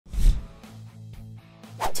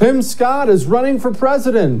Tim Scott is running for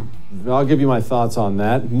president. I'll give you my thoughts on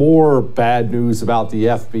that. More bad news about the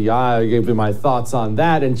FBI. I'll give you my thoughts on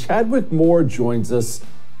that. And Chadwick Moore joins us.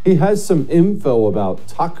 He has some info about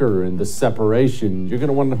Tucker and the separation. You're going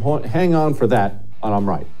to want to hang on for that on I'm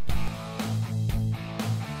Right.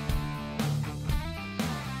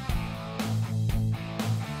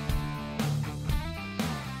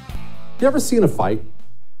 You ever seen a fight?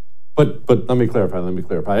 But let me clarify.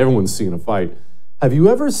 Everyone's seen a fight. Have you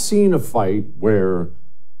ever seen a fight where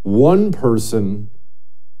one person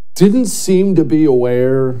didn't seem to be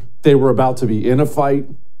aware they were about to be in a fight?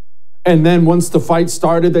 And then once the fight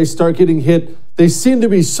started, they start getting hit. They seem to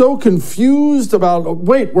be so confused about,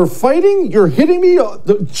 wait, we're fighting? You're hitting me?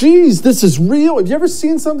 Geez, this is real. Have you ever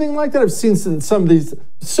seen something like that? I've seen some of these,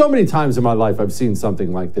 so many times in my life, I've seen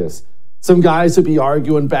something like this. Some guys would be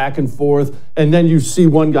arguing back and forth, and then you see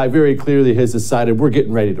one guy very clearly has decided we're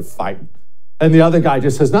getting ready to fight. And the other guy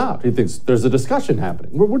just says, no, he thinks there's a discussion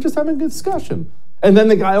happening. We're just having a discussion. And then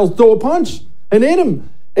the guy will throw a punch and hit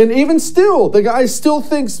him. And even still, the guy still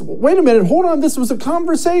thinks, wait a minute, hold on, this was a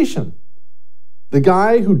conversation. The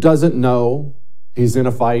guy who doesn't know he's in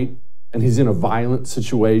a fight and he's in a violent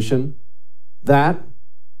situation, that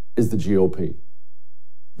is the GOP.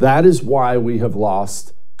 That is why we have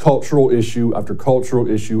lost cultural issue after cultural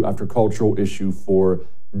issue after cultural issue for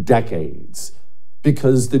decades.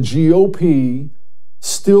 Because the GOP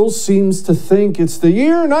still seems to think it's the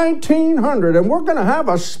year 1900 and we're going to have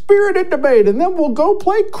a spirited debate and then we'll go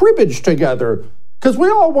play cribbage together because we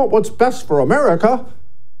all want what's best for America.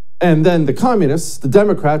 And then the communists, the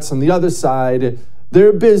Democrats on the other side,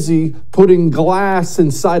 they're busy putting glass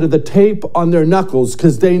inside of the tape on their knuckles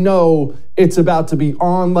because they know it's about to be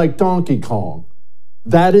on like Donkey Kong.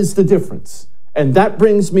 That is the difference. And that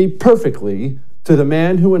brings me perfectly to the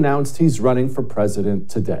man who announced he's running for president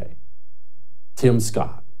today, Tim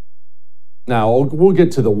Scott. Now, we'll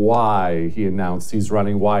get to the why he announced he's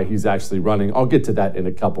running, why he's actually running. I'll get to that in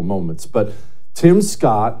a couple moments. But Tim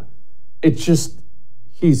Scott,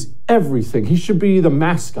 he's everything. He should be the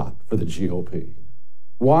mascot for the GOP.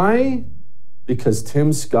 Why? Because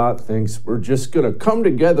Tim Scott thinks we're just going to come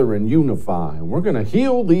together and unify, and we're going to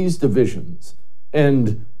heal these divisions.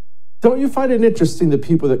 And don't you find it interesting that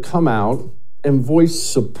people that come out and voice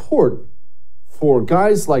support for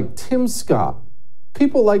guys like Tim Scott,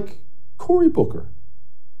 people like Cory Booker?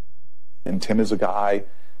 And Tim is a guy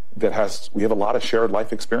that we have a lot of shared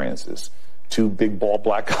life experiences. Two big, bald,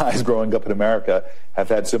 black guys growing up in America have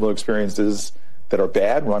had similar experiences that are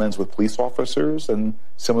bad, run-ins with police officers, and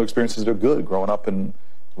similar experiences that are good, growing up in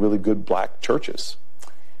really good black churches.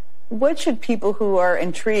 What should people who are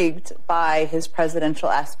intrigued by his presidential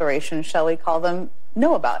aspirations, shall we call them,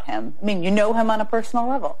 know about him? I mean, you know him on a personal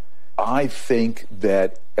level. I think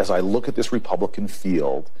that as I look at this Republican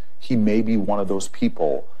field, he may be one of those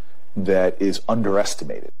people that is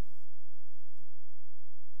underestimated.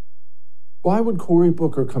 Why would Cory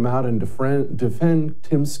Booker come out and defend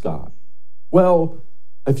Tim Scott? Well,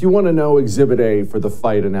 if you want to know Exhibit A for the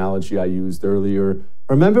fight analogy I used earlier,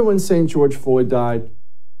 remember when St. George Floyd died?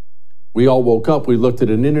 We all woke up, we looked at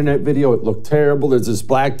an internet video, it looked terrible. There's this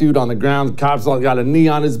black dude on the ground, the cop's all got a knee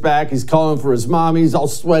on his back, he's calling for his mom, he's all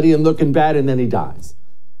sweaty and looking bad, and then he dies.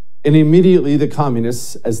 And immediately the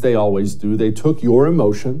communists, as they always do, they took your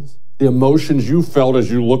emotions, the emotions you felt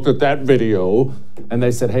as you looked at that video, and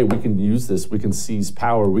they said, hey, we can use this, we can seize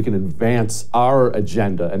power, we can advance our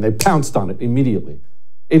agenda, and they pounced on it immediately.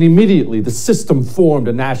 And immediately the system formed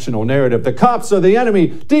a national narrative. The cops are the enemy,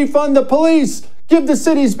 defund the police, give the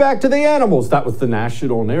cities back to the animals. That was the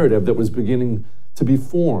national narrative that was beginning to be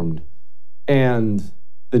formed. And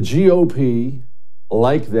the GOP,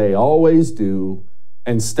 like they always do,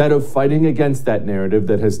 instead of fighting against that narrative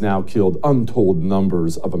that has now killed untold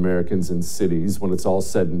numbers of Americans in cities when it's all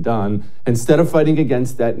said and done, instead of fighting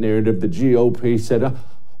against that narrative, the GOP said,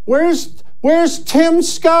 where's Tim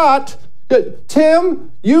Scott?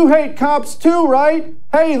 Tim, you hate cops too, right?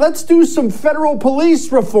 Hey, let's do some federal police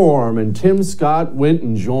reform. And Tim Scott went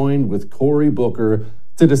and joined with Cory Booker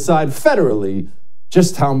to decide federally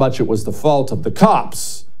just how much it was the fault of the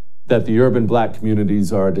cops that the urban black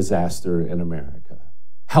communities are a disaster in America.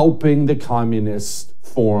 Helping the communists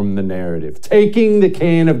form the narrative, taking the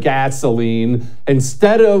can of gasoline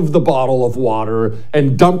instead of the bottle of water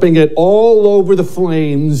and dumping it all over the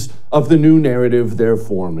flames of the new narrative they're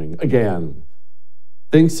forming. Again,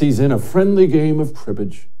 thinks he's in a friendly game of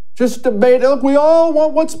cribbage. Just debate, look, we all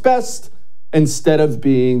want what's best, instead of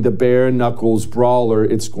being the bare knuckles brawler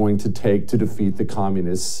it's going to take to defeat the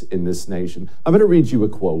communists in this nation. I'm going to read you a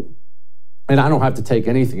quote, and I don't have to take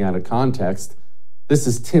anything out of context. This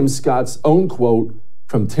is Tim Scott's own quote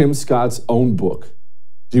from Tim Scott's own book.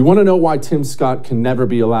 Do you want to know why Tim Scott can never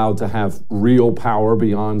be allowed to have real power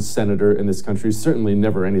beyond senator in this country? Certainly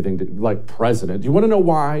never anything like president. Do you want to know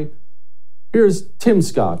why? Here's Tim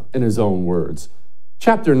Scott in his own words.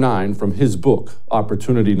 Chapter 9 from his book,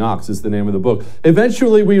 Opportunity Knocks is the name of the book.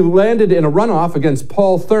 Eventually, we landed in a runoff against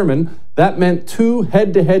Paul Thurman. That meant 2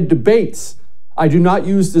 head-to-head debates. I do not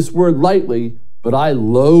use this word lightly, but I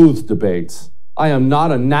loathe debates. I am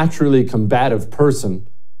not a naturally combative person,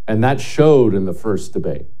 and that showed in the first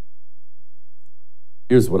debate.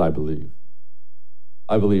 Here's what I believe.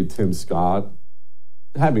 I believe Tim Scott,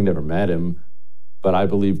 having never met him, but I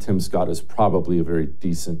believe Tim Scott is probably a very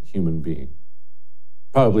decent human being.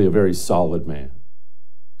 Probably a very solid man.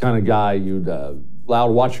 Kind of guy you'd allow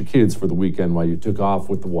to watch your kids for the weekend while you took off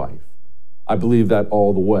with the wife. I believe that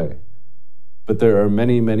all the way. But there are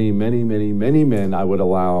many, many, many, many, many men I would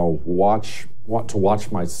allow to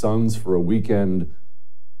watch my sons for a weekend,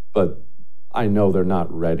 but I know they're not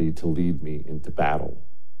ready to lead me into battle.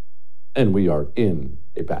 And we are in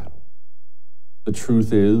a battle. The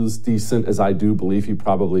truth is, decent as I do believe he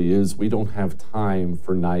probably is, we don't have time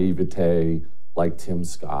for naivete like Tim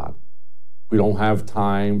Scott. We don't have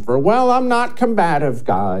time for, well, I'm not combative,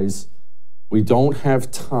 guys. We don't have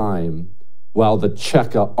time while the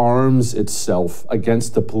Cheka arms itself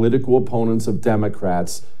against the political opponents of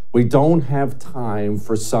Democrats. We don't have time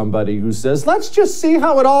for somebody who says, let's just see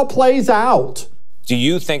how it all plays out. Do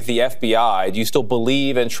you think the FBI, do you still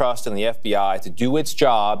believe and trust in the FBI to do its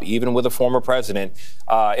job, even with a former president,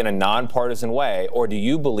 in a nonpartisan way? Or do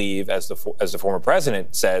you believe, as the former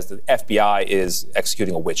president says, that the FBI is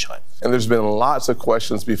executing a witch hunt? And there's been lots of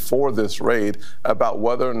questions before this raid about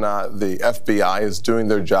whether or not the FBI is doing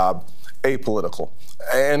their job apolitical.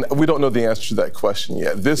 And we don't know the answer to that question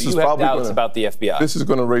yet. This is probably doubts about the FBI. This is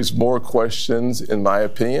going to raise more questions, in my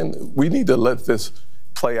opinion. We need to let this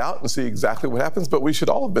play out and see exactly what happens, but we should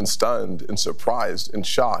all have been stunned and surprised and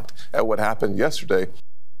shocked at what happened yesterday.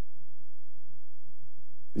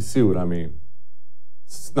 You see what I mean?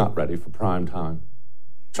 It's not ready for prime time.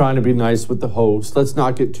 Trying to be nice with the host. Let's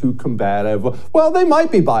not get too combative. Well, they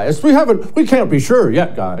might be biased. We can't be sure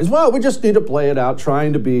yet, guys. Well, we just need to play it out,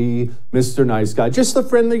 trying to be Mr. Nice Guy. Just the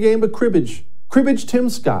friendly game of cribbage. Cribbage Tim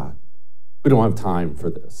Scott. We don't have time for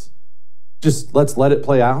this. Just let's let it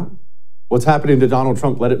play out. What's happening to Donald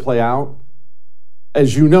Trump, let it play out.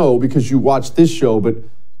 As you know, because you watched this show, but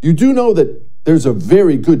you do know that there's a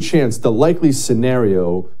very good chance, the likely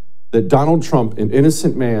scenario, that Donald Trump, an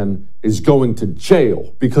innocent man, is going to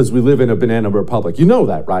jail because we live in a banana republic. You know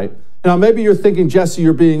that, right? Now, maybe you're thinking, Jesse,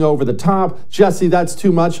 you're being over the top. Jesse, that's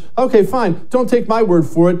too much. Okay, fine. Don't take my word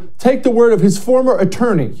for it. Take the word of his former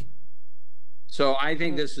attorney. So I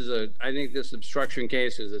think this obstruction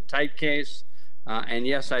case is a tight case. And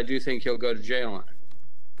yes, I do think he'll go to jail on it.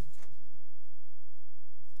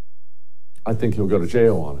 I think he'll go to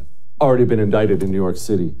jail on it. Already been indicted in New York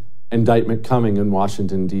City. Indictment coming in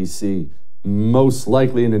Washington, D.C. Most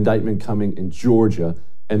likely an indictment coming in Georgia.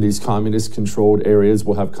 And these communist-controlled areas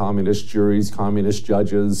will have communist juries, communist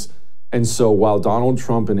judges. And so while Donald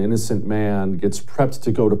Trump, an innocent man, gets prepped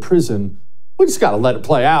to go to prison, we just got to let it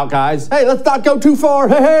play out, guys. Hey, let's not go too far.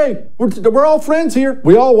 Hey, we're all friends here.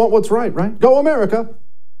 We all want what's right? Go America.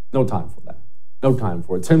 No time for that. No time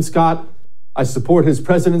for it. Tim Scott, I support his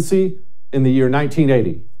presidency in the year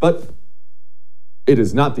 1980. But it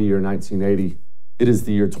is not the year 1980. It is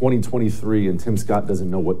the year 2023, and Tim Scott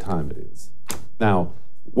doesn't know what time it is. Now,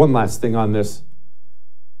 one last thing on this.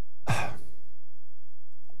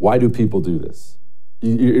 Why do people do this?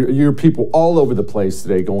 You're people all over the place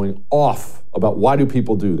today going off about why do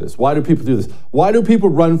people do this? Why do people do this? Why do people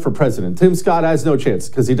run for president? Tim Scott has no chance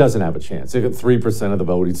because he doesn't have a chance. He got 3% of the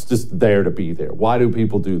vote. He's just there to be there. Why do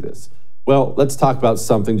people do this? Well, let's talk about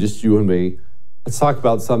something, just you and me. Let's talk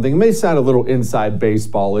about something. It may sound a little inside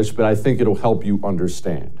baseballish, but I think it'll help you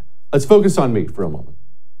understand. Let's focus on me for a moment.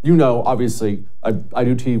 You know, obviously, I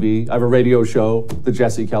do TV. I have a radio show, The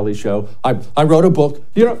Jesse Kelly Show. I wrote a book.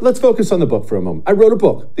 You know, let's focus on the book for a moment. I wrote a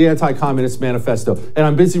book, The Anti-Communist Manifesto, and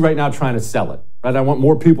I'm busy right now trying to sell it. Right? I want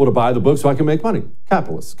more people to buy the book so I can make money.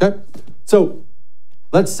 Capitalists, okay? So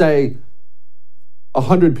let's say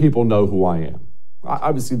 100 people know who I am.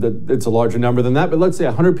 Obviously, it's a larger number than that, but let's say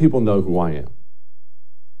 100 people know who I am.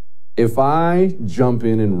 If I jump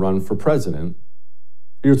in and run for president,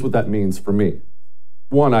 here's what that means for me.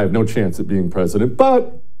 One, I have no chance at being president,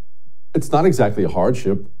 but it's not exactly a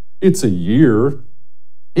hardship. It's a year.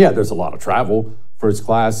 Yeah, there's a lot of travel. First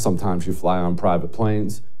class, sometimes you fly on private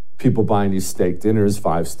planes. People buying you steak dinners,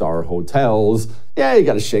 5-star hotels. Yeah, you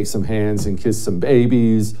got to shake some hands and kiss some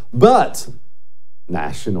babies. But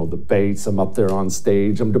national debates. I'm up there on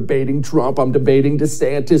stage. I'm debating Trump. I'm debating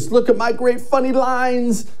DeSantis. Look at my great funny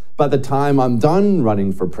lines. By the time I'm done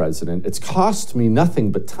running for president, it's cost me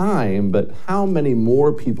nothing but time. But how many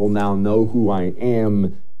more people now know who I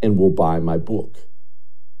am and will buy my book?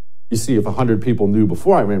 You see, if 100 people knew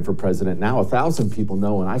before I ran for president, now 1,000 people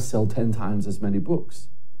know, and I sell 10 times as many books.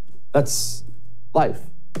 That's life.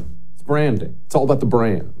 It's branding. It's all about the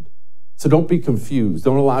brand. So don't be confused.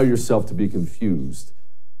 Don't allow yourself to be confused.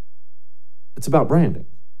 It's about branding.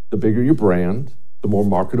 The bigger your brand, the more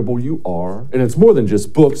marketable you are. And it's more than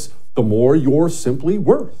just books. The more you're simply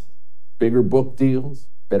worth. Bigger book deals,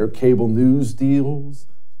 better cable news deals.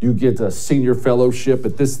 You get a senior fellowship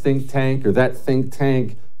at this think tank or that think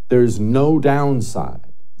tank. There's no downside.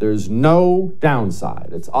 There's no downside.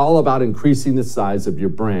 It's all about increasing the size of your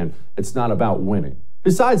brand. It's not about winning.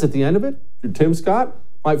 Besides, at the end of it, if you're Tim Scott,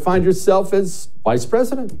 might find yourself as vice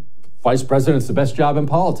president. Vice president's the best job in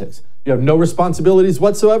politics. You have no responsibilities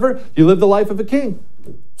whatsoever. You live the life of a king.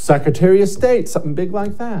 Secretary of State, something big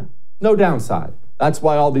like that. No downside. That's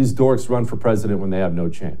why all these dorks run for president when they have no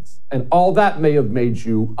chance. And all that may have made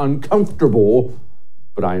you uncomfortable,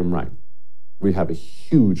 but I am right. We have a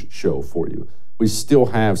huge show for you. We still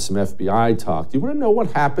have some FBI talk. Do you want to know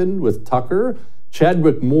what happened with Tucker?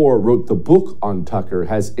 Chadwick Moore wrote the book on Tucker,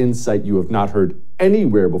 has insight you have not heard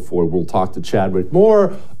anywhere before. We'll talk to Chadwick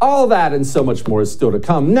Moore. All that and so much more is still to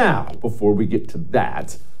come. Now, before we get to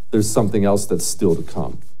that, there's something else that's still to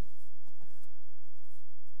come.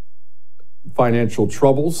 Financial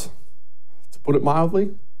troubles, to put it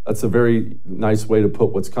mildly. That's a very nice way to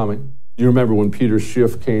put what's coming. You remember when Peter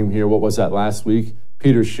Schiff came here, what was that, last week?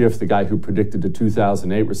 Peter Schiff, the guy who predicted the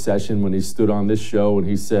 2008 recession, when he stood on this show and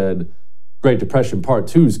he said, Great Depression Part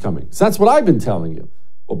 2 is coming. So that's what I've been telling you.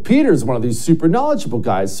 Well, Peter's one of these super knowledgeable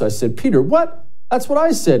guys. So I said, Peter, what? That's what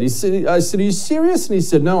I said. I said, are you serious? And he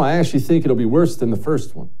said, no, I actually think it'll be worse than the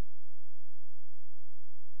first one.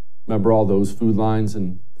 Remember all those food lines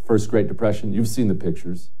in the first Great Depression? You've seen the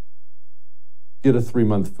pictures. Get a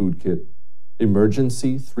 3-month food kit.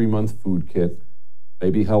 Emergency 3-month food kit.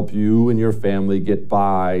 Maybe help you and your family get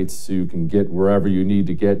by so you can get wherever you need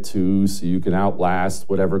to get to so you can outlast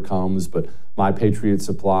whatever comes. But My Patriot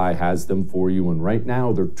Supply has them for you. And right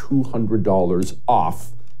now they're $200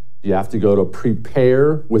 off. You have to go to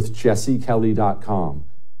preparewithjessekelly.com.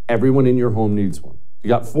 Everyone in your home needs one. You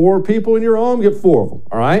got 4 people in your home, get 4 of them,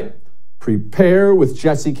 all right?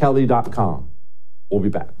 Preparewithjessekelly.com. We'll be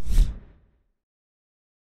back.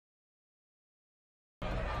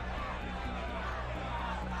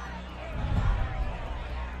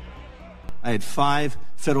 I had 5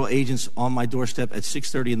 federal agents on my doorstep at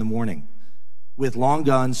 6:30 in the morning with long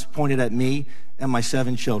guns pointed at me and my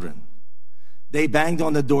 7 children. They banged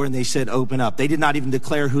on the door and they said, open up. They did not even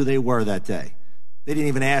declare who they were that day. They didn't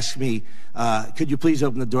even ask me, could you please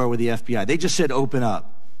open the door with the FBI? They just said, open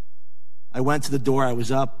up. I went to the door. I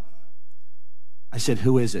was up. I said,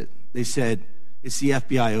 who is it? They said, it's the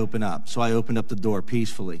FBI, open up. So I opened up the door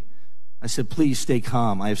peacefully. I said, please stay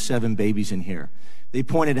calm. I have 7 babies in here. They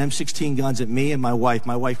pointed M16 guns at me and my wife.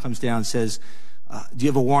 My wife comes down and says, do you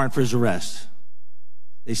have a warrant for his arrest?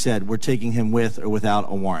 They said, we're taking him with or without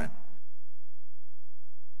a warrant.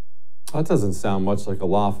 That doesn't sound much like a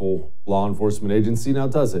lawful law enforcement agency, now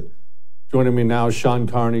does it? Joining me now, Sean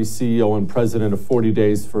Carney, CEO and president of 40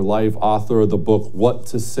 Days for Life, author of the book, What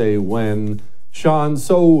to Say When. Sean,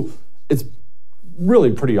 so it's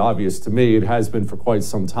really pretty obvious to me, it has been for quite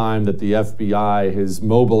some time, that the FBI has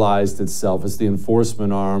mobilized itself as the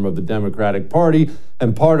enforcement arm of the Democratic Party,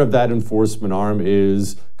 and part of that enforcement arm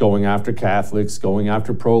is going after Catholics, going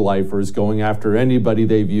after pro-lifers, going after anybody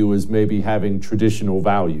they view as maybe having traditional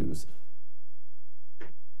values.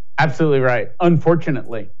 Absolutely right.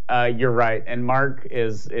 Unfortunately, you're right. And Mark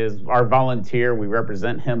is our volunteer. We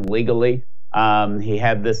represent him legally. He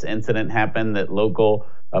had this incident happen that local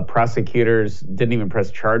prosecutors didn't even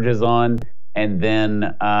press charges on. And then the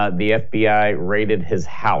FBI raided his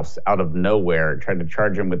house out of nowhere, tried to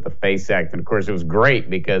charge him with the FACE Act. And of course, it was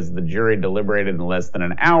great because the jury deliberated in less than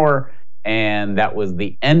an hour. And that was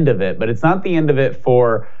the end of it. But it's not the end of it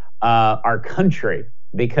for our country,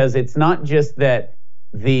 because it's not just that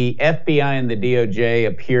the FBI and the DOJ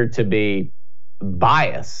appear to be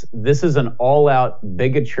biased. This is an all-out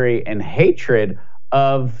bigotry and hatred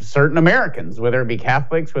of certain Americans, whether it be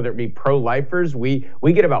Catholics, whether it be pro-lifers. We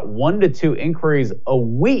get about 1 to 2 inquiries a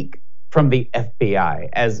week from the FBI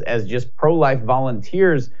as just pro-life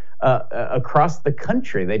volunteers across the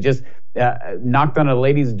country. They just knocked on a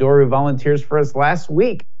lady's door who volunteers for us last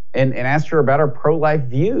week and asked her about our pro-life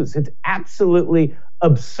views. It's absolutely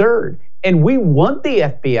absurd. And we want the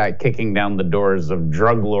FBI kicking down the doors of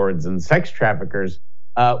drug lords and sex traffickers.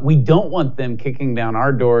 We don't want them kicking down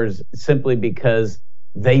our doors simply because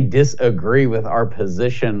they disagree with our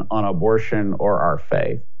position on abortion or our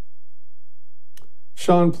faith.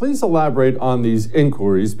 Sean, please elaborate on these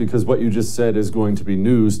inquiries, because what you just said is going to be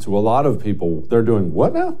news to a lot of people. They're doing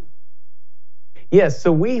what now? Yes,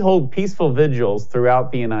 so we hold peaceful vigils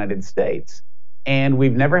throughout the United States, and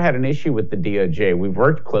we've never had an issue with the DOJ. We've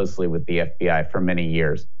worked closely with the FBI for many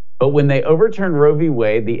years. But when they overturned Roe v.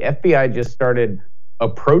 Wade, the FBI just started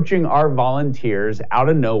approaching our volunteers out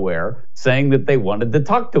of nowhere, saying that they wanted to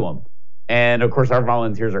talk to them. And of course, our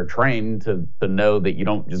volunteers are trained to know that you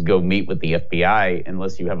don't just go meet with the FBI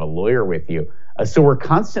unless you have a lawyer with you. So we're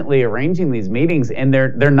constantly arranging these meetings, and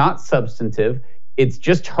they're not substantive. It's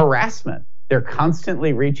just harassment. They're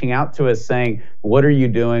constantly reaching out to us saying, what are you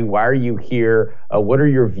doing? Why are you here? What are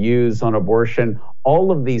your views on abortion?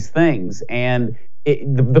 All of these things. And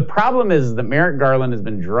the problem is that Merrick Garland has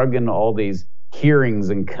been drugged into all these hearings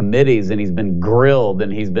and committees, and he's been grilled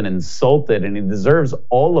and he's been insulted, and he deserves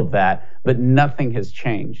all of that, but nothing has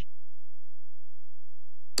changed.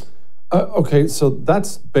 Okay, so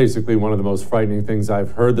that's basically one of the most frightening things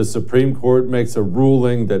I've heard. The Supreme Court makes a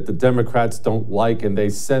ruling that the Democrats don't like, and they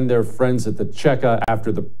send their friends at the Cheka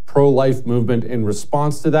after the pro-life movement in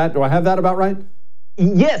response to that. Do I have that about right?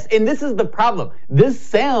 Yes, and this is the problem. This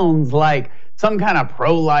sounds like some kind of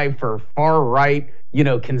pro-life or far-right,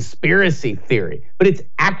 conspiracy theory, but it's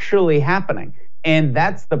actually happening. And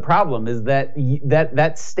that's the problem, is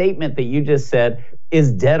that statement that you just said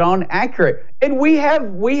is dead on accurate. And we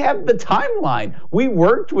have the timeline. We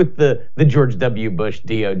worked with the George W. Bush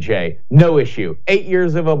DOJ, no issue. 8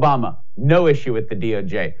 years of Obama, no issue with the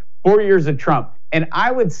DOJ. 4 years of Trump. And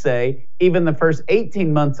I would say even the first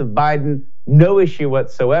 18 months of Biden, no issue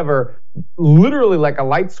whatsoever. Literally like a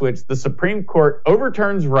light switch, the Supreme Court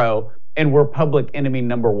overturns Roe, and we're public enemy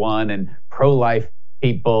number one, and pro-life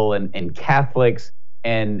people and Catholics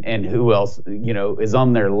and who else, is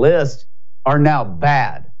on their list are now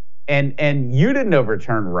bad. And you didn't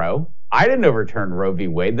overturn Roe. I didn't overturn Roe v.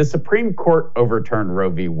 Wade. The Supreme Court overturned Roe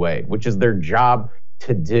v. Wade, which is their job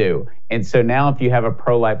to do. And so now if you have a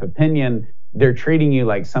pro-life opinion, they're treating you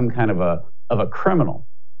like some kind of a criminal.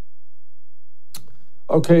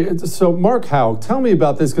 Okay, so Mark Houck, tell me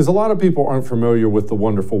about this, because a lot of people aren't familiar with the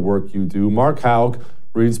wonderful work you do. Mark Houck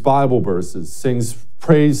reads Bible verses, sings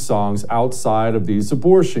praise songs outside of these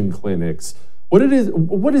abortion clinics. What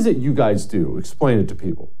is it you guys do? Explain it to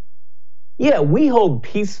people. Yeah, we hold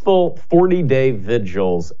peaceful 40-day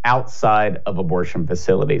vigils outside of abortion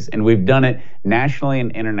facilities, and we've done it nationally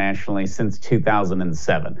and internationally since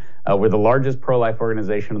 2007. We're the largest pro-life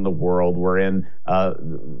organization in the world. We're in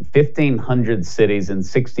 1,500 cities in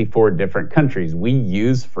 64 different countries. We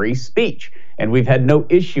use free speech, and we've had no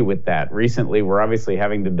issue with that. Recently, we're obviously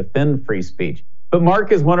having to defend free speech. But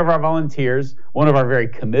Mark is one of our volunteers, one of our very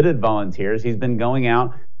committed volunteers. He's been going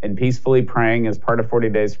out and peacefully praying as part of 40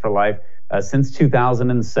 Days for Life since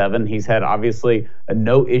 2007. He's had obviously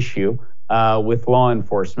no issue with law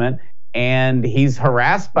enforcement, and he's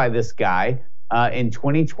harassed by this guy in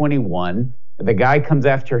 2021. The guy comes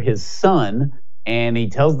after his son, and he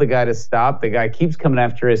tells the guy to stop. The guy keeps coming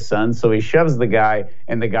after his son, so he shoves the guy,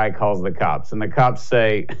 and the guy calls the cops. And the cops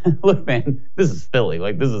say, look, man, this is Philly.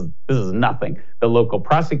 Like, this is nothing. The local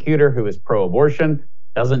prosecutor, who is pro-abortion,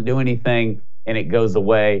 doesn't do anything, and it goes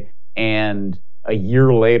away. And a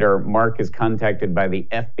year later, Mark is contacted by the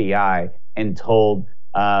FBI and told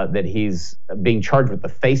that he's being charged with the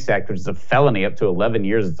FACE Act, which is a felony up to 11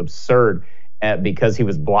 years. It's absurd because he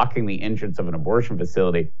was blocking the entrance of an abortion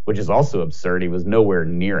facility, which is also absurd. He was nowhere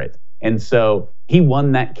near it. And so he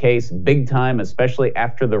won that case big time, especially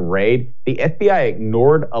after the raid. The FBI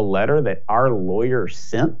ignored a letter that our lawyer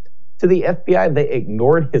sent to the FBI. They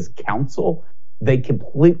ignored his counsel. They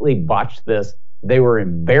completely botched this. They were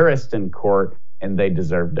embarrassed in court, and they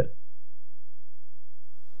deserved it.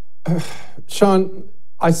 Sean,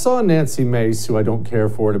 I saw Nancy Mace, who I don't care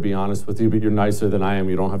for, to be honest with you, but you're nicer than I am.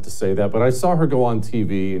 You don't have to say that. But I saw her go on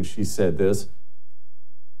TV, and she said this.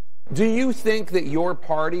 Do you think that your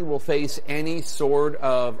party will face any sort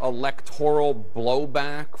of electoral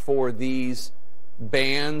blowback for these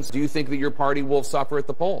bans? Do you think that your party will suffer at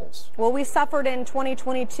the polls? Well, we suffered in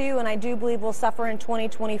 2022, and I do believe we'll suffer in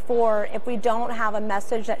 2024 if we don't have a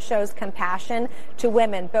message that shows compassion to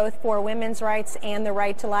women, both for women's rights and the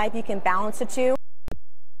right to life. You can balance the two.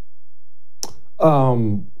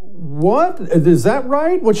 What? Is that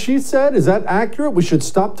right? What she said? Is that accurate? We should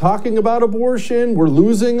stop talking about abortion. We're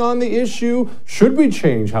losing on the issue. Should we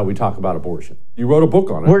change how we talk about abortion? You wrote a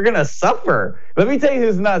book on it. We're going to suffer. Let me tell you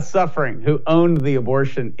who's not suffering, who owned the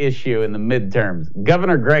abortion issue in the midterms.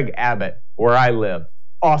 Governor Greg Abbott, where I live.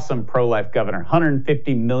 Awesome pro-life governor.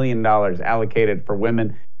 $150 million allocated for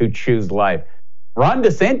women who choose life. Ron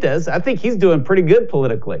DeSantis, I think he's doing pretty good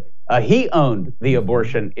politically. He owned the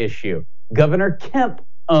abortion issue. Governor Kemp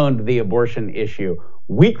owned the abortion issue.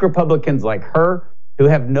 Weak Republicans like her, who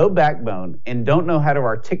have no backbone and don't know how to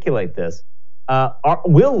articulate this,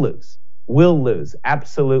 will lose,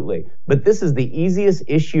 absolutely. But this is the easiest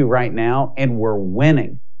issue right now, and we're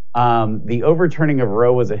winning. The overturning of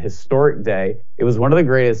Roe was a historic day. It was one of the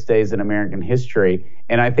greatest days in American history,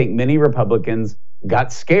 and I think many Republicans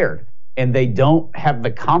got scared, and they don't have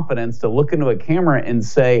the confidence to look into a camera and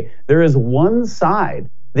say, there is one side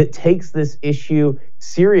that takes this issue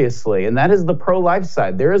seriously, and that is the pro-life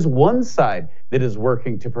side. There is one side that is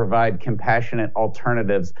working to provide compassionate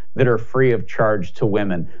alternatives that are free of charge to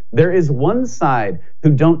women. There is one side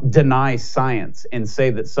who don't deny science and say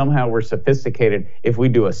that somehow we're sophisticated if we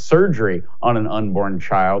do a surgery on an unborn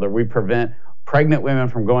child, or we prevent pregnant women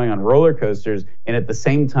from going on roller coasters, and at the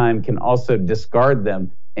same time can also discard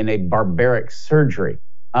them in a barbaric surgery.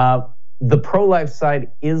 The pro-life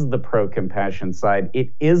side is the pro-compassion side.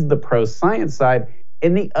 It is the pro-science side,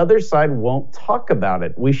 and the other side won't talk about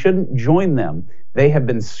it. We shouldn't join them. They have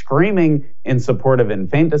been screaming in support of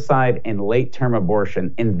infanticide and late-term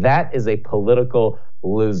abortion, and that is a political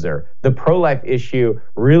loser. The pro-life issue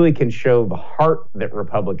really can show the heart that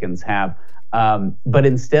Republicans have, but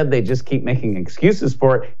instead they just keep making excuses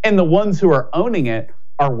for it, and the ones who are owning it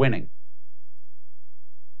are winning.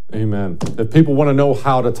 Amen. If people want to know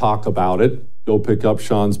how to talk about it, go pick up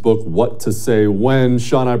Sean's book, What to Say When.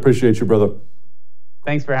 Sean, I appreciate you, brother.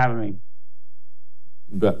 Thanks for having me.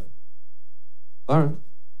 You bet. All right.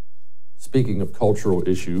 Speaking of cultural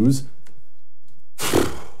issues,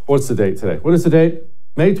 what's the date today? What is the date?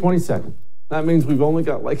 May 22nd. That means we've only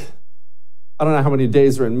got I don't know how many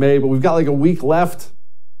days are in May, but we've got a week left.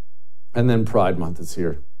 And then Pride Month is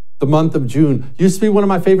here. The month of June used to be one of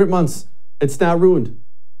my favorite months. It's now ruined.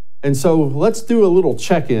 And so let's do a little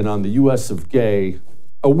check-in on the U.S. of Gay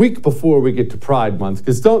a week before we get to Pride Month.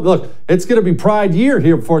 Because look, it's going to be Pride Year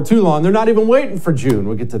here before too long. They're not even waiting for June.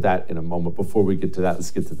 We'll get to that in a moment. Before we get to that,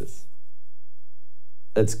 let's get to this.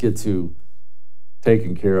 Let's get to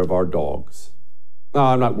taking care of our dogs. No,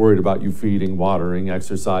 I'm not worried about you feeding, watering,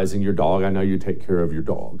 exercising your dog. I know you take care of your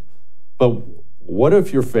dog. But what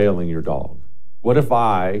if you're failing your dog? What if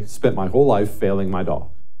I spent my whole life failing my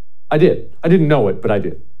dog? I did. I didn't know it, but I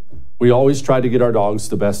did. We always tried to get our dogs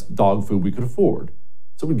the best dog food we could afford.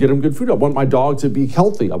 So we'd get them good food. I want my dog to be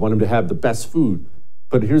healthy. I want him to have the best food.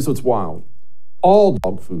 But here's what's wild. All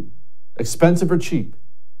dog food, expensive or cheap,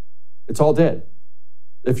 it's all dead.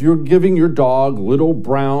 If you're giving your dog little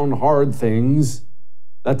brown hard things,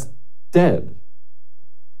 that's dead.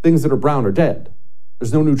 Things that are brown are dead.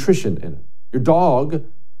 There's no nutrition in it. Your dog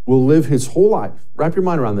will live his whole life, wrap your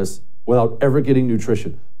mind around this, without ever getting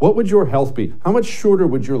nutrition. What would your health be? How much shorter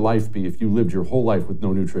would your life be if you lived your whole life with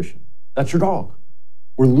no nutrition? That's your dog.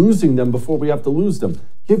 We're losing them before we have to lose them.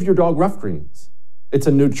 Give your dog Rough Greens. It's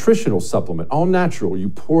a nutritional supplement, all natural. You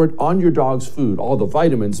pour it on your dog's food, all the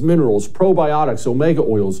vitamins, minerals, probiotics, omega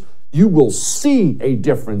oils. You will see a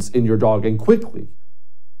difference in your dog, and quickly.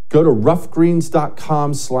 Go to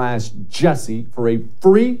roughgreens.com/Jesse for a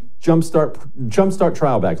free Jumpstart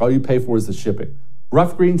trial bag. All you pay for is the shipping.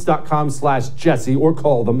 roughgreens.com/Jesse or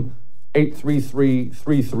call them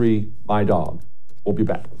 833-33-MY-DOG. We'll be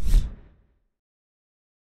back.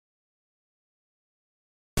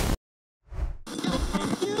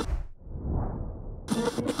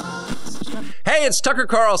 Hey, it's Tucker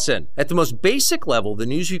Carlson. At the most basic level, the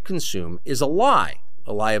news you consume is a lie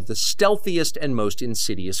of the stealthiest and most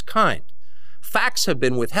insidious kind. Facts have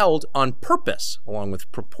been withheld on purpose, along with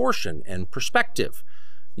proportion and perspective.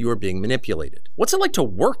 You are being manipulated. What's it like to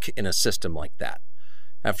work in a system like that?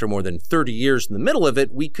 After more than 30 years in the middle of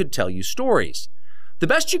it, we could tell you stories. The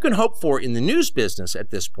best you can hope for in the news business at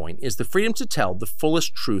this point is the freedom to tell the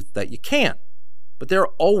fullest truth that you can. But there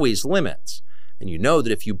are always limits. And you know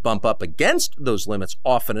that if you bump up against those limits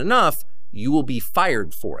often enough, you will be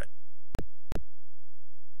fired for it.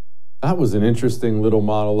 That was an interesting little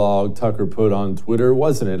monologue Tucker put on Twitter,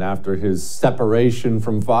 wasn't it, after his separation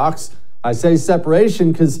from Fox? I say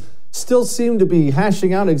separation because still seem to be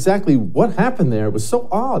hashing out exactly what happened there. It was so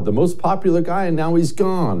odd. The most popular guy, and now he's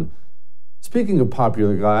gone. Speaking of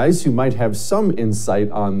popular guys who might have some insight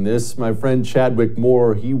on this, my friend Chadwick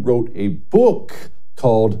Moore, he wrote a book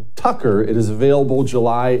called Tucker. It is available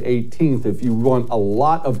July 18th. If you want a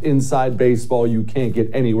lot of inside baseball you can't get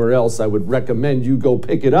anywhere else, I would recommend you go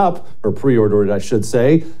pick it up, or pre-order it, I should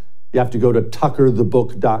say. You have to go to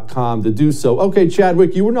tuckerthebook.com to do so. Okay,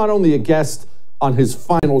 Chadwick, you were not only a guest on his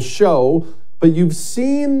final show, but you've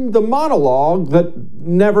seen the monologue that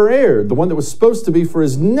never aired, the one that was supposed to be for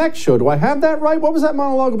his next show. Do I have that right? What was that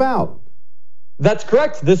monologue about? That's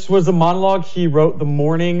correct. This was a monologue he wrote the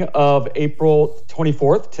morning of April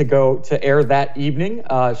 24th to air that evening.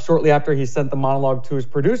 Shortly after he sent the monologue to his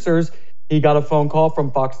producers, he got a phone call from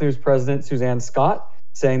Fox News President Suzanne Scott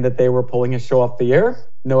saying that they were pulling his show off the air.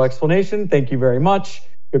 No explanation. Thank you very much.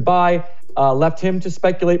 Goodbye. Left him to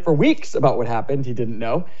speculate for weeks about what happened. He didn't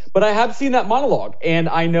know. But I have seen that monologue, and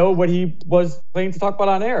I know what he was planning to talk about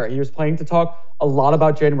on air. He was planning to talk a lot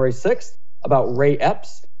about January 6th, about Ray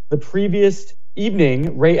Epps. The previous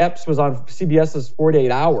evening, Ray Epps was on CBS's 48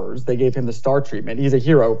 Hours. They gave him the star treatment. He's a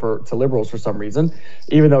hero to liberals for some reason,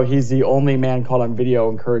 even though he's the only man caught on video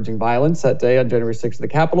encouraging violence that day on January 6th at the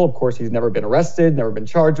Capitol. Of course, he's never been arrested, never been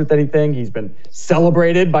charged with anything. He's been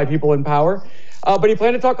celebrated by people in power. But he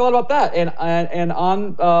planned to talk a lot about that. And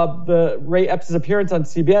on the Ray Epps' appearance on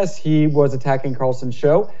CBS, he was attacking Carlson's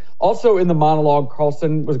show. Also in the monologue,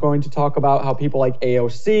 Carlson was going to talk about how people like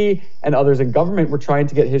AOC and others in government were trying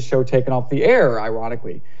to get his show taken off the air,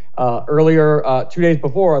 ironically. Earlier, 2 days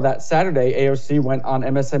before that Saturday, AOC went on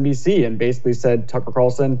MSNBC and basically said Tucker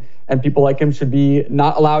Carlson and people like him should be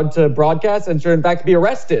not allowed to broadcast and should in fact be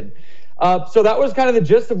arrested. So that was kind of the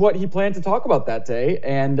gist of what he planned to talk about that day,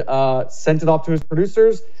 and sent it off to his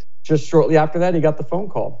producers. Just shortly after that, he got the phone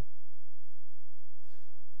call.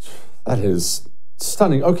 That is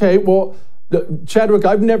stunning. Okay, well, Chadwick,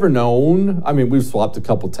 I've never known. I mean, we've swapped a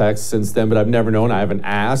couple texts since then, but I've never known. I haven't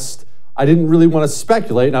asked. I didn't really want to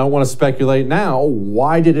speculate, and I don't want to speculate now.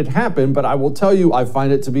 Why did it happen? But I will tell you, I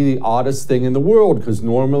find it to be the oddest thing in the world, because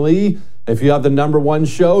normally, if you have the #1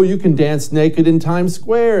 show, you can dance naked in Times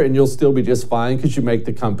Square and you'll still be just fine because you make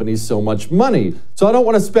the company so much money. So I don't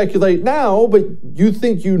want to speculate now, but you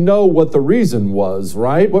think you know what the reason was,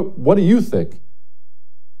 right? What do you think?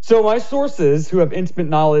 So my sources who have intimate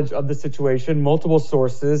knowledge of the situation, multiple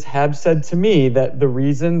sources, have said to me that the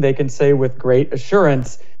reason they can say with great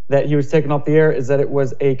assurance that he was taken off the air is that it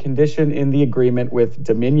was a condition in the agreement with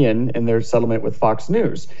Dominion in their settlement with Fox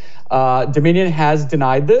News. Dominion has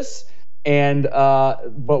denied this.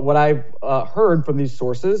 But what I've heard from these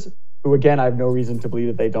sources, who again, I have no reason to believe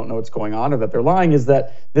that they don't know what's going on or that they're lying, is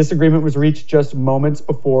that this agreement was reached just moments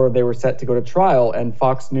before they were set to go to trial. And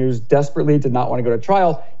Fox News desperately did not want to go to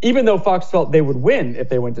trial, even though Fox felt they would win if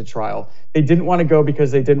they went to trial. They didn't want to go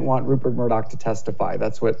because they didn't want Rupert Murdoch to testify.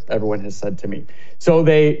 That's what everyone has said to me. So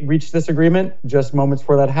they reached this agreement just moments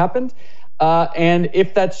before that happened. And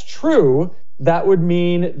if that's true, that would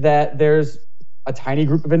mean that there's a tiny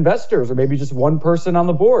group of investors, or maybe just one person on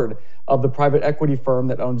the board of the private equity firm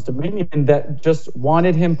that owns Dominion, that just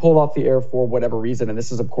wanted him pulled off the air for whatever reason. And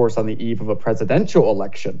this is, of course, on the eve of a presidential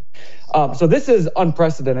election. So this is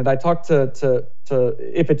unprecedented. I talked to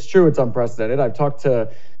if it's true, it's unprecedented. I've talked to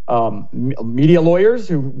media lawyers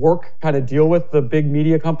who kind of deal with the big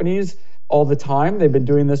media companies all the time. They've been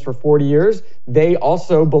doing this for 40 years. They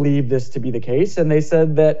also believe this to be the case. And they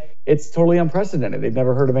said that it's totally unprecedented. They've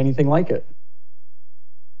never heard of anything like it.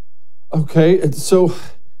 Okay, so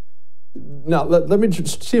now let me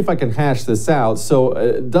just see if I can hash this out.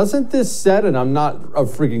 So doesn't this set, and I'm not a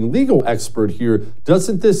freaking legal expert here,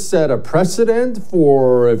 doesn't this set a precedent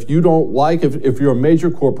for if you don't like, if you're a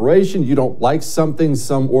major corporation, you don't like something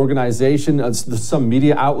some organization, some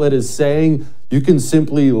media outlet is saying, you can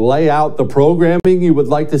simply lay out the programming you would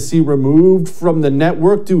like to see removed from the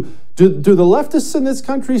network? Do the leftists in this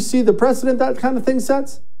country see the precedent that kind of thing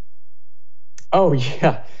sets? Oh,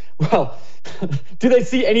 yeah. Well, do they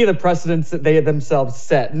see any of the precedents that they themselves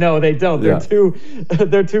set? No, they don't. They're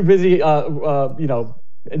too busy,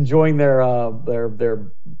 enjoying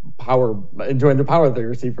their power, enjoying the power that they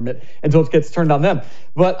receive from it until it gets turned on them.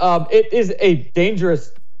 But it is a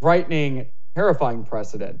dangerous, frightening, terrifying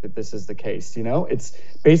precedent that this is the case. You know, it's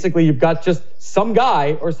basically you've got just some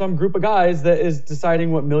guy or some group of guys that is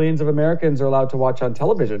deciding what millions of Americans are allowed to watch on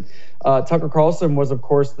television. Tucker Carlson was, of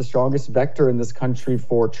course, the strongest vector in this country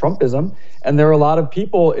for Trumpism. And there are a lot of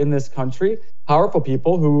people in this country, powerful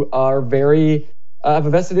people, who are have a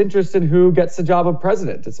vested interest in who gets the job of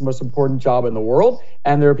president. It's the most important job in the world.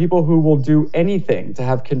 And there are people who will do anything to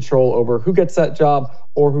have control over who gets that job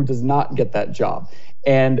or who does not get that job.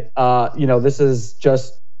 And, this is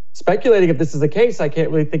just speculating. If this is the case, I can't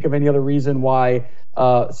really think of any other reason why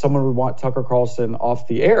someone would want Tucker Carlson off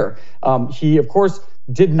the air. He, of course,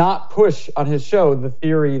 did not push on his show the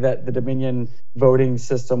theory that the Dominion voting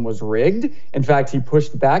system was rigged. In fact, he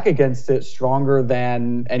pushed back against it stronger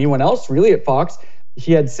than anyone else really at Fox.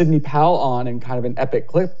 He had Sidney Powell on in kind of an epic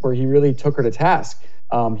clip where he really took her to task.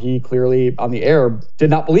 He clearly on the air did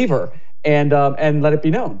not believe her and let it be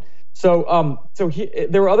known. So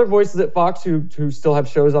there were other voices at Fox who still have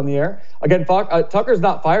shows on the air. Again, Tucker's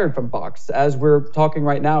not fired from Fox. As we're talking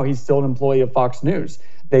right now, he's still an employee of Fox News.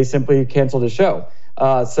 They simply canceled his show.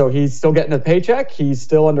 So he's still getting a paycheck. He's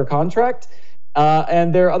still under contract.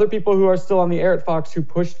 And there are other people who are still on the air at Fox who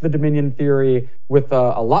pushed the Dominion theory with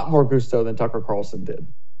a lot more gusto than Tucker Carlson did.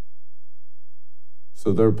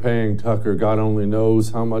 So they're paying Tucker God only knows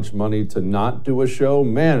how much money to not do a show.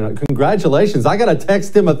 Man, congratulations. I got to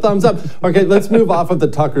text him a thumbs up. Okay, let's move off of the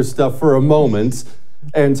Tucker stuff for a moment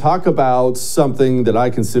and talk about something that I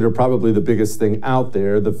consider probably the biggest thing out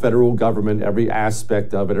there, the federal government, every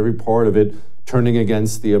aspect of it, every part of it, turning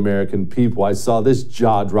against the American people. I saw this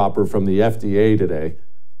jaw dropper from the FDA today.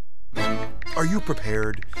 Are you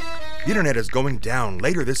prepared? The internet is going down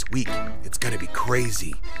later this week. It's going to be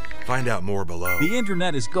crazy. Find out more below. The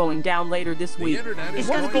internet is going down later this week. It's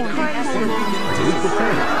going to be crazy.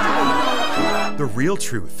 The real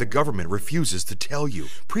truth the government refuses to tell you.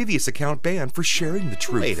 Previous account banned for sharing the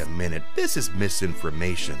truth. Wait a minute, this is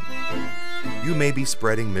misinformation. You may be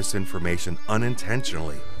spreading misinformation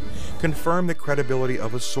unintentionally. Confirm the credibility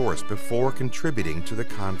of a source before contributing to the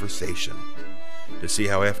conversation. To see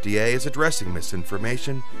how FDA is addressing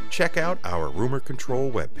misinformation, check out our Rumor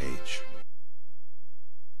Control webpage.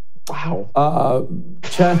 Wow.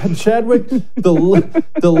 Chadwick,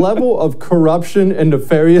 the level of corruption and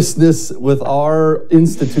nefariousness with our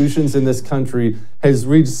institutions in this country has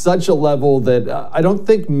reached such a level that I don't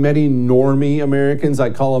think many normie Americans,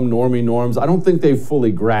 I call them normie norms, I don't think they've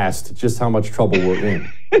fully grasped just how much trouble we're in.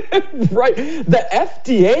 Right. The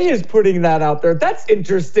FDA is putting that out there. That's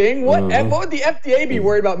interesting. What would the FDA be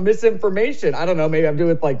worried about misinformation? I don't know. Maybe I'm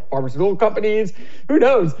doing with like pharmaceutical companies. Who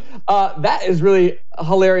knows? That is really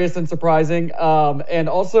hilarious and surprising. And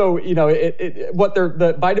also, you know,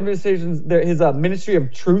 the Biden administration's his Ministry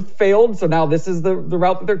of Truth failed. So now this is the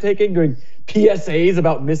route that they're taking, doing PSAs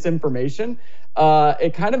about misinformation.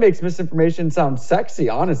 It kind of makes misinformation sound sexy,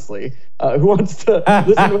 honestly. Who wants to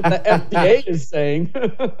listen to what the FDA is saying?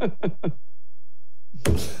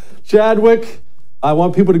 Chadwick, I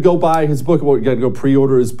want people to go buy his book. You got to go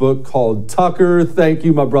pre-order his book called Tucker. Thank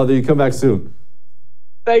you, my brother. You come back soon.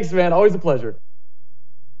 Thanks, man. Always a pleasure.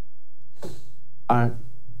 All right.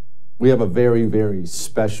 We have a very, very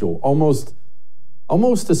special, almost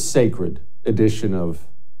a sacred edition of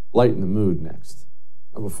Lighten the Mood next.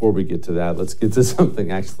 Before we get to that, let's get to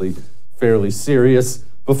something actually fairly serious.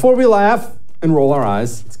 Before we laugh and roll our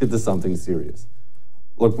eyes, let's get to something serious.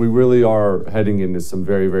 Look, we really are heading into some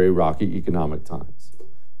very, very rocky economic times.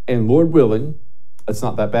 And Lord willing, it's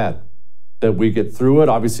not that bad. That we get through it.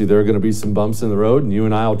 Obviously, there are going to be some bumps in the road, and you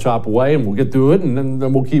and I will chop away, and we'll get through it, and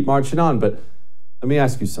then we'll keep marching on. But let me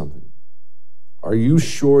ask you something. Are you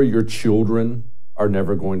sure your children are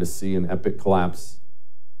never going to see an epic collapse?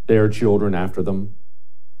 Their children after them?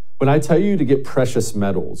 When I tell you to get precious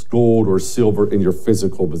metals, gold or silver in your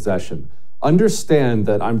physical possession, understand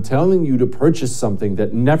that I'm telling you to purchase something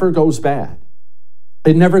that never goes bad.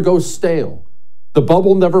 It never goes stale. The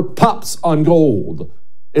bubble never pops on gold.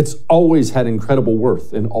 It's always had incredible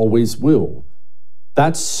worth and always will.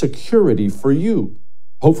 That's security for you.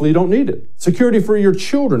 Hopefully you don't need it. Security for your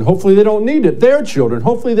children. Hopefully they don't need it. Their children.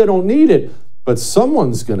 Hopefully they don't need it. But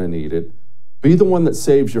someone's going to need it. Be the one that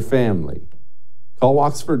saves your family. Call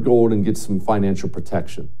Oxford Gold and get some financial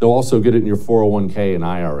protection. They'll also get it in your 401k and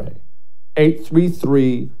IRA.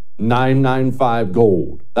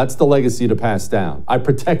 833-995-GOLD. That's the legacy to pass down. I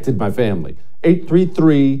protected my family.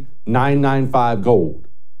 833-995-GOLD.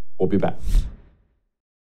 We'll be back.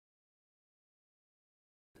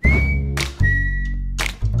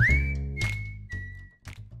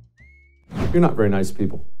 You're not very nice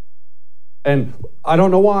people. And I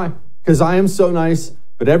don't know why, because I am so nice.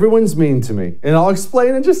 But everyone's mean to me. And I'll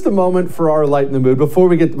explain in just a moment for our Light in the Mood. Before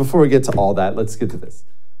we get to all that, let's get to this.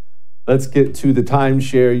 Let's get to the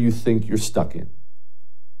timeshare you think you're stuck in.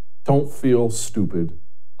 Don't feel stupid.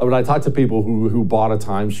 When I talk to people who bought a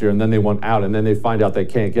timeshare and then they want out and then they find out they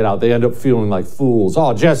can't get out, they end up feeling like fools.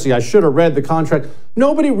 Oh, Jesse, I should have read the contract.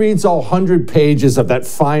 Nobody reads all 100 pages of that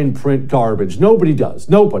fine print garbage. Nobody does.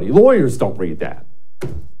 Nobody. Lawyers don't read that.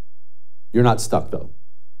 You're not stuck, though.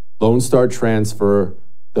 Lone Star Transfer,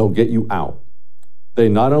 they'll get you out. They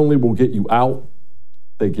not only will get you out,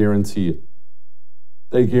 they guarantee it.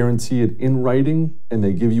 They guarantee it in writing, and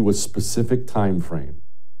they give you a specific time frame.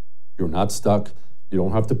 You're not stuck. You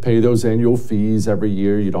don't have to pay those annual fees every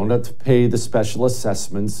year. You don't have to pay the special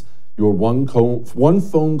assessments. You're one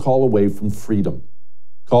phone call away from freedom.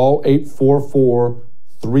 Call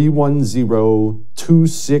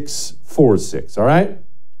 844-310-2646, all right?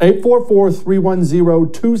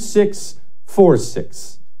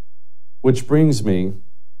 844-310-2646. Which brings me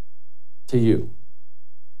to you.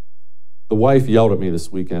 The wife yelled at me this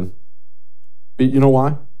weekend. But you know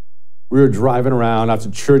why? We were driving around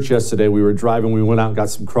after church yesterday. We went out and got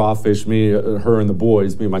some crawfish, her and the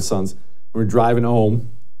boys, me and my sons. We were driving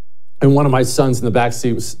home, and one of my sons in the back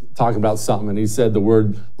seat was talking about something, and he said the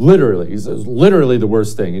word literally. He says, literally the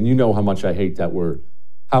worst thing, and you know how much I hate that word,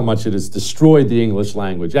 how much it has destroyed the English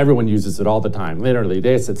language. Everyone uses it all the time. Literally,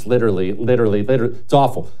 it's literally. It's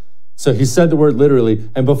awful. So he said the word literally,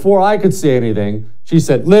 and before I could say anything, she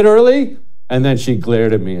said, literally? And then she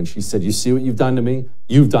glared at me and she said, you see what you've done to me?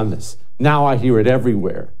 You've done this. Now I hear it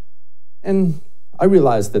everywhere. And I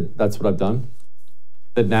realized that that's what I've done,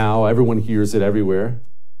 that now everyone hears it everywhere.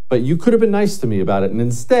 But you could have been nice to me about it. And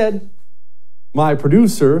instead, my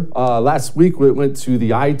producer last week went to the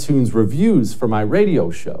iTunes reviews for my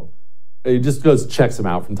radio show. He just checks them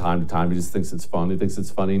out from time to time. He just thinks it's fun. He thinks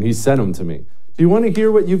it's funny. And he sent them to me. Do you want to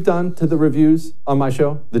hear what you've done to the reviews on my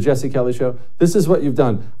show, the Jesse Kelly Show? This is what you've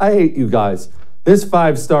done. I hate you guys. This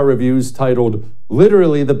 5-star review is titled,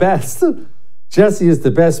 Literally the Best. Jesse is the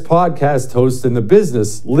best podcast host in the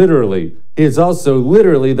business, literally. He is also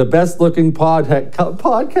literally the best-looking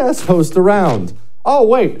podcast host around. Oh,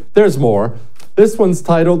 wait, there's more. This one's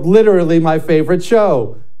titled, Literally My Favorite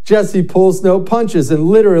Show. Jesse pulls no punches and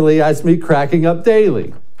literally has me cracking up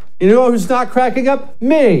daily. You know who's not cracking up?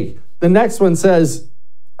 Me. The next one says,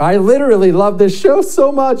 I literally love this show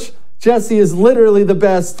so much. Jesse is literally the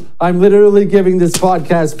best. I'm literally giving this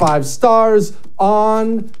podcast 5 stars.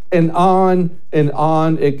 On and on and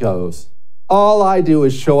on it goes. All I do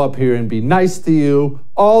is show up here and be nice to you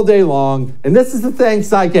all day long. And this is the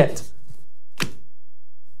thanks I get.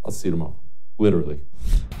 I'll see you tomorrow. Literally.